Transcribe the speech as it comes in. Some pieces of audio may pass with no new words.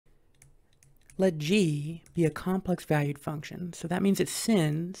Let g be a complex valued function. So that means it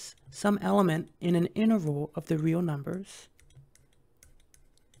sends some element in an interval of the real numbers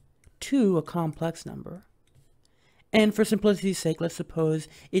to a complex number. And for simplicity's sake, let's suppose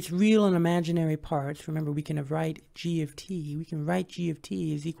it's real and imaginary parts. Remember, we can write g of t. We can write g of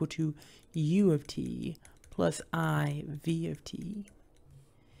t is equal to u of t plus I v of t.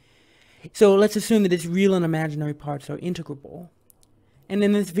 So let's assume that its real and imaginary parts are integrable. And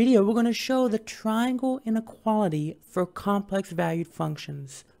in this video, we're going to show the triangle inequality for complex valued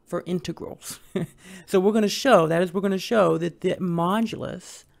functions for integrals. So we're going to show, that the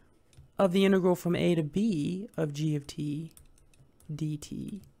modulus of the integral from a to b of g of t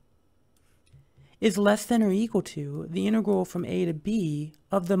dt is less than or equal to the integral from a to b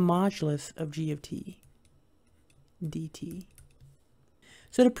of the modulus of g of t dt.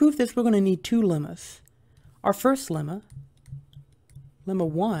 So to prove this, we're going to need two lemmas. Our first lemma, lemma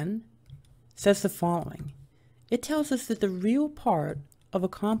 1, says the following. It tells us that the real part of a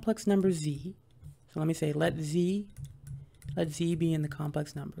complex number z, so let me say let z be in the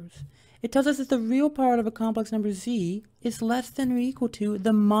complex numbers. It tells us that the real part of a complex number z is less than or equal to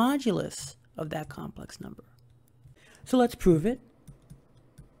the modulus of that complex number. So let's prove it.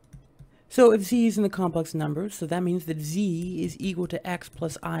 So if z is in the complex numbers, so that means that z is equal to x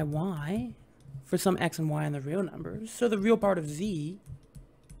plus iy for some x and y in the real numbers. So the real part of z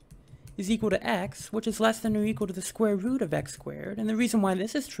is equal to x, which is less than or equal to the square root of x squared. And the reason why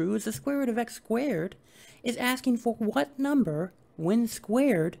this is true is the square root of x squared is asking for what number, when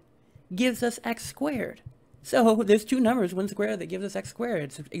squared, gives us x squared. So there's two numbers when squared that gives us x squared.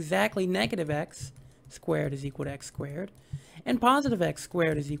 It's exactly negative x squared is equal to x squared, and positive x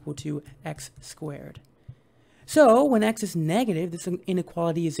squared is equal to x squared. So when x is negative, this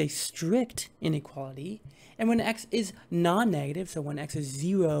inequality is a strict inequality. And when x is non-negative, so when x is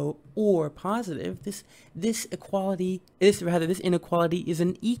 0 or positive, this inequality is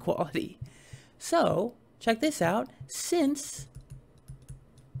an equality. So check this out. Since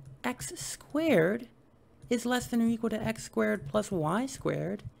x squared is less than or equal to x squared plus y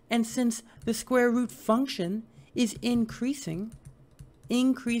squared, and since the square root function is increasing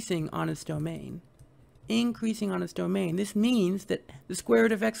on its domain, this means that the square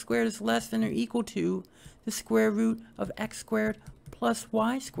root of x squared is less than or equal to the square root of x squared plus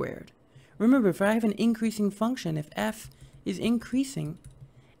y squared. Remember, if I have an increasing function, if f is increasing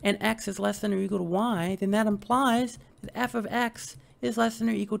and x is less than or equal to y, then that implies that f of x is less than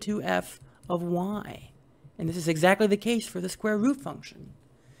or equal to f of y. And this is exactly the case for the square root function.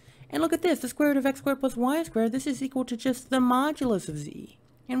 And look at this, the square root of x squared plus y squared, this is equal to just the modulus of z.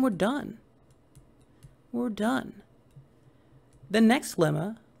 And we're done. We're done. The next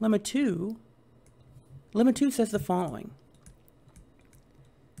lemma, lemma 2 says the following.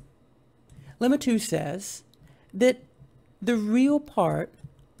 Lemma 2 says that the real part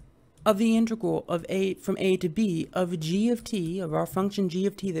of the integral of from a to b of g of t, of our function g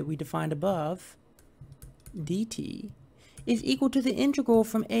of t that we defined above, dt, is equal to the integral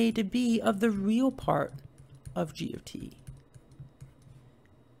from a to b of the real part of g of t.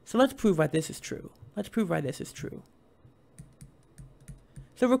 So let's prove why this is true.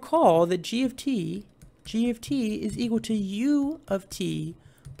 So recall that g of t is equal to u of t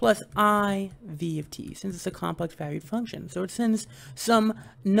plus I v of t, since it's a complex valued function. So it sends some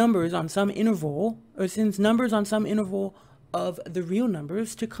numbers on some interval, or sends numbers on some interval of the real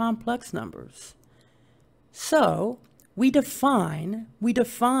numbers to complex numbers. So we define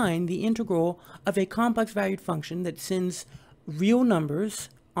the integral of a complex valued function that sends real numbers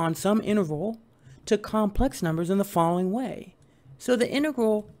on some interval to complex numbers in the following way. So the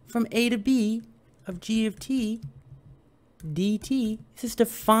integral from a to b of g of t dt is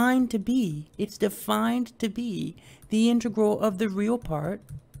defined to be, the integral of the real part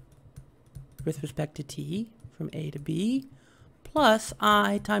with respect to t from a to b plus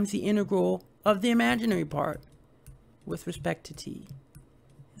I times the integral of the imaginary part with respect to t.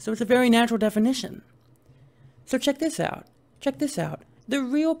 So it's a very natural definition. So check this out. The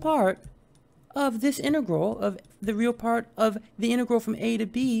real part of this integral, of the integral from a to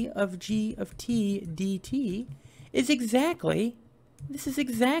b of g of t dt is exactly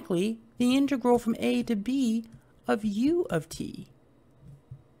the integral from a to b of u of t.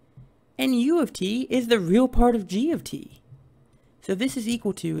 And u of t is the real part of g of t. So this is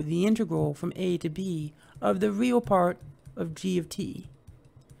equal to the integral from a to b of the real part of g of t.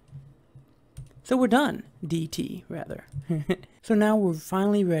 So we're done, dt rather. So now we're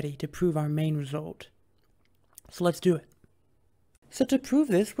finally ready to prove our main result. So let's do it. So to prove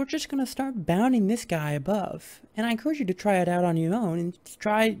this, we're just going to start bounding this guy above. And I encourage you to try it out on your own and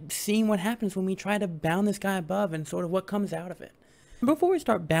try seeing what happens when we try to bound this guy above and sort of what comes out of it. Before we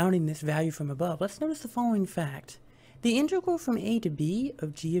start bounding this value from above, let's notice the following fact. The integral from a to b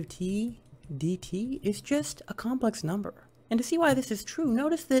of g of t dt is just a complex number. And to see why this is true,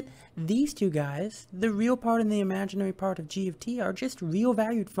 notice that these two guys, the real part and the imaginary part of g of t, are just real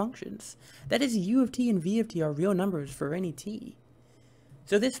valued functions. That is, u of t and v of t are real numbers for any t.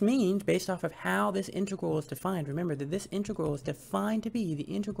 So this means, based off of how this integral is defined, remember that this integral is defined to be the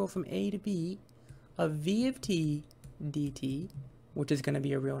integral from a to b of v of t dt, which is going to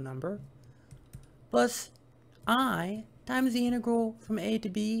be a real number, plus I times the integral from a to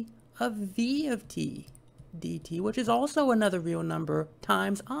b of v of t dt, which is also another real number,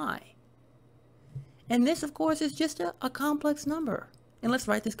 times I. And this, of course, is just a complex number. And let's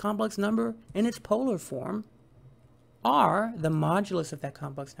write this complex number in its polar form. R, the modulus of that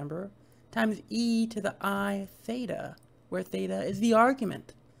complex number, times e to the I theta, where theta is the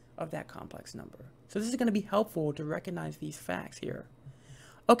argument of that complex number. So this is going to be helpful to recognize these facts here.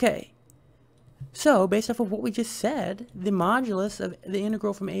 Okay, so based off of what we just said, the modulus of the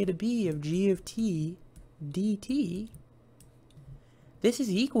integral from a to b of g of t dt, this is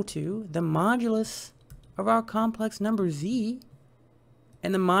equal to the modulus of our complex number z,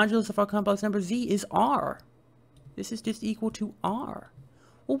 and the modulus of our complex number z is r. This is just equal to r.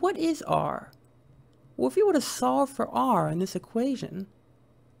 Well, what is r? Well, if you were to solve for r in this equation,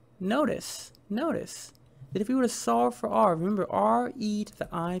 notice that if we were to solve for r, remember r e to the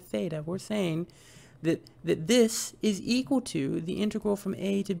I theta, we're saying that this is equal to the integral from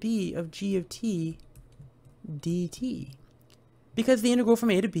a to b of g of t dt. Because the integral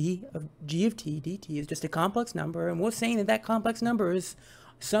from a to b of g of t dt is just a complex number, and we're saying that that complex number is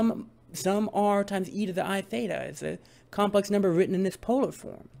some r times e to the I theta. It's a complex number written in its polar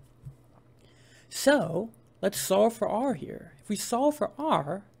form. So let's solve for r here. If we solve for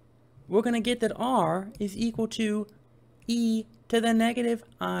r, we're going to get that r is equal to e to the negative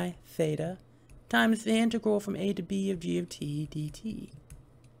I theta times the integral from a to b of g of t dt.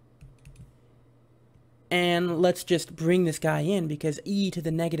 And let's just bring this guy in, because e to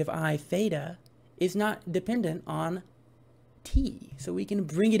the negative I theta is not dependent on t. So we can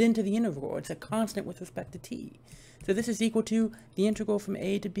bring it into the integral. It's a constant with respect to t. So this is equal to the integral from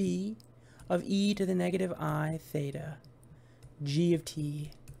a to b of e to the negative I theta g of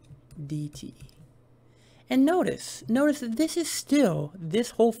t dt. And notice that this is still,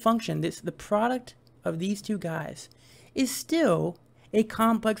 this whole function, the product of these two guys, is still a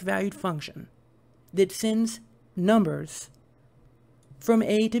complex valued function that sends numbers from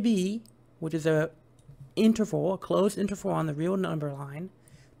a to b, which is a closed interval on the real number line,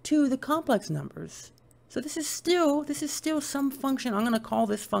 to the complex numbers. So this is still some function. I'm going to call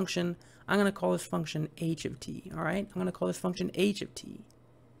this function h of t, all right? I'm going to call this function h of t.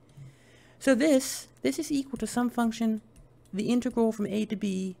 So this is equal to some function, the integral from a to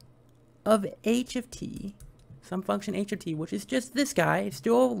b of h of t, some function h of t, which is just this guy. It's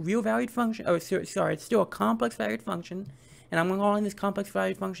still a real valued function, oh, sorry, it's still a complex valued function, and I'm calling this complex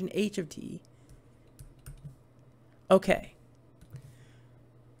valued function h of t. Okay.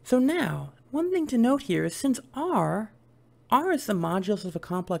 So now, one thing to note here is, since r is the modulus of a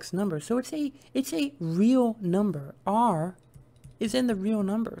complex number, so it's a real number. R is in the real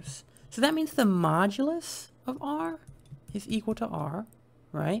numbers. So that means the modulus of r is equal to r,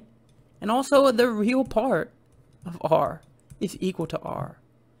 right? And also the real part of r is equal to r.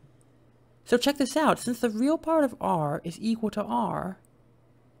 So check this out. Since the real part of r is equal to r,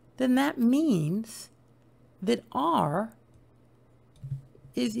 then that means that r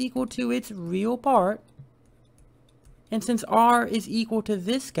is equal to its real part. And since r is equal to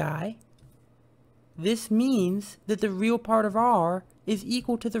this guy, this means that the real part of r is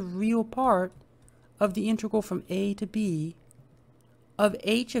equal to the real part of the integral from a to b of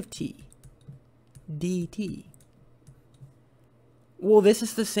h of t dt. Well, this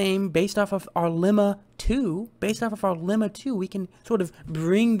is the same based off of our lemma 2. Based off of our lemma 2, we can sort of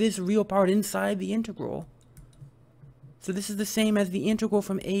bring this real part inside the integral. So this is the same as the integral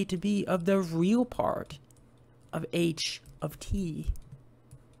from a to b of the real part of h of t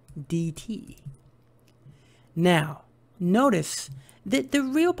dt. Now, notice that the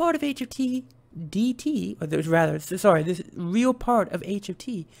real part of h of t dt, or this real part of h of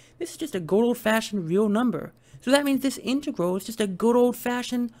t, this is just a good old-fashioned real number. So that means this integral is just a good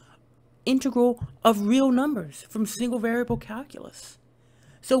old-fashioned integral of real numbers from single variable calculus.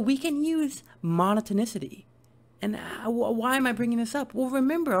 So we can use monotonicity. And why am I bringing this up? Well,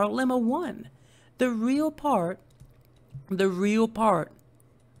 remember our lemma 1. The real part the real part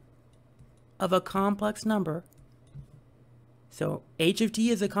of a complex number, so h of t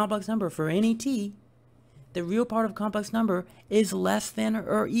is a complex number for any t, the real part of a complex number is less than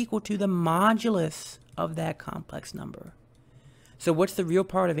or equal to the modulus of that complex number. So what's the real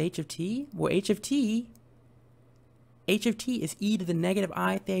part of h of t? Well, h of t is e to the negative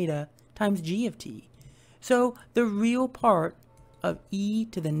I theta times g of t. So the real part of e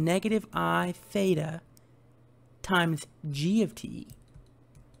to the negative I theta times g of t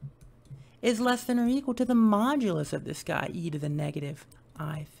is less than or equal to the modulus of this guy, e to the negative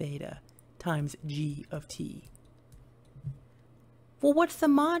I theta times g of t. Well, what's the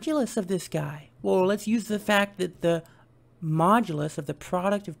modulus of this guy? Well, let's use the fact that the modulus of the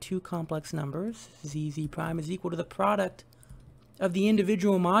product of two complex numbers, z prime, is equal to the product of the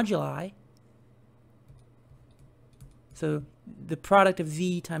individual moduli. So the product of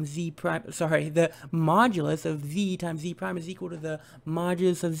z times z prime, sorry, the modulus of z times z prime is equal to the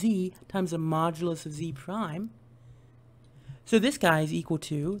modulus of z times the modulus of z prime. So this guy is equal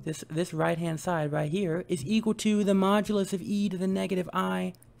to, this right-hand side right here, is equal to the modulus of e to the negative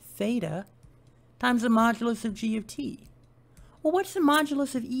I theta times the modulus of g of t. Well, what's the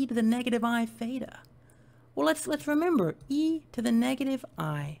modulus of e to the negative I theta? Well, let's remember, e to the negative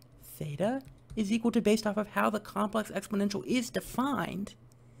I theta is equal to, based off of how the complex exponential is defined,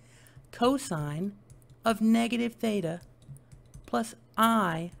 cosine of negative theta plus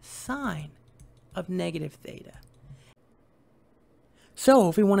I sine of negative theta. So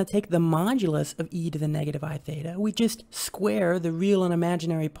if we want to take the modulus of e to the negative I theta, we just square the real and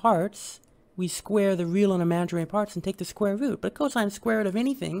imaginary parts. We square the real and imaginary parts and take the square root. But cosine squared of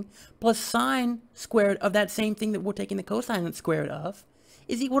anything plus sine squared of that same thing that we're taking the cosine squared of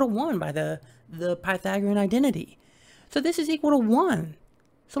is equal to 1 by the Pythagorean identity. So this is equal to 1.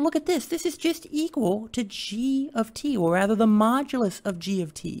 So look at this. This is just equal to g of t, or rather the modulus of g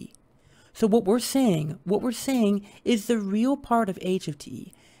of t. So what we're saying is the real part of h of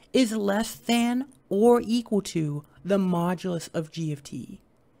t is less than or equal to the modulus of g of t.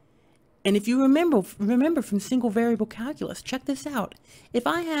 And if you remember from single variable calculus, check this out. If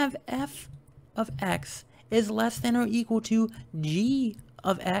I have f of x is less than or equal to g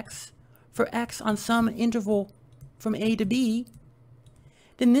of x for x on some interval from a to b,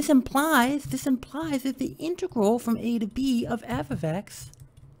 then this implies that the integral from a to b of f of x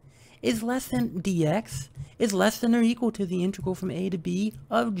is less than dx is less than or equal to the integral from a to b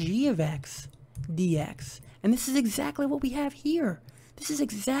of g of x dx. And this is exactly what we have here. This is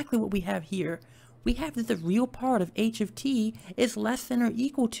exactly what we have here. We have that the real part of h of t is less than or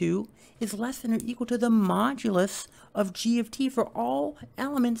equal to the modulus of g of t for all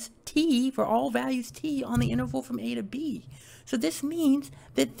elements t, for all values t on the interval from a to b. So this means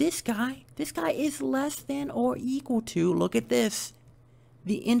that this guy is less than or equal to, look at this,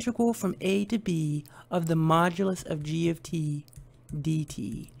 the integral from a to b of the modulus of g of t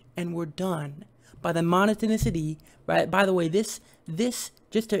dt. And we're done. By the monotonicity, right? By the way, this,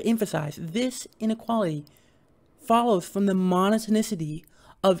 just to emphasize, this inequality follows from the monotonicity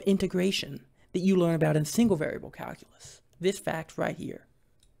of integration that you learn about in single variable calculus. This fact right here.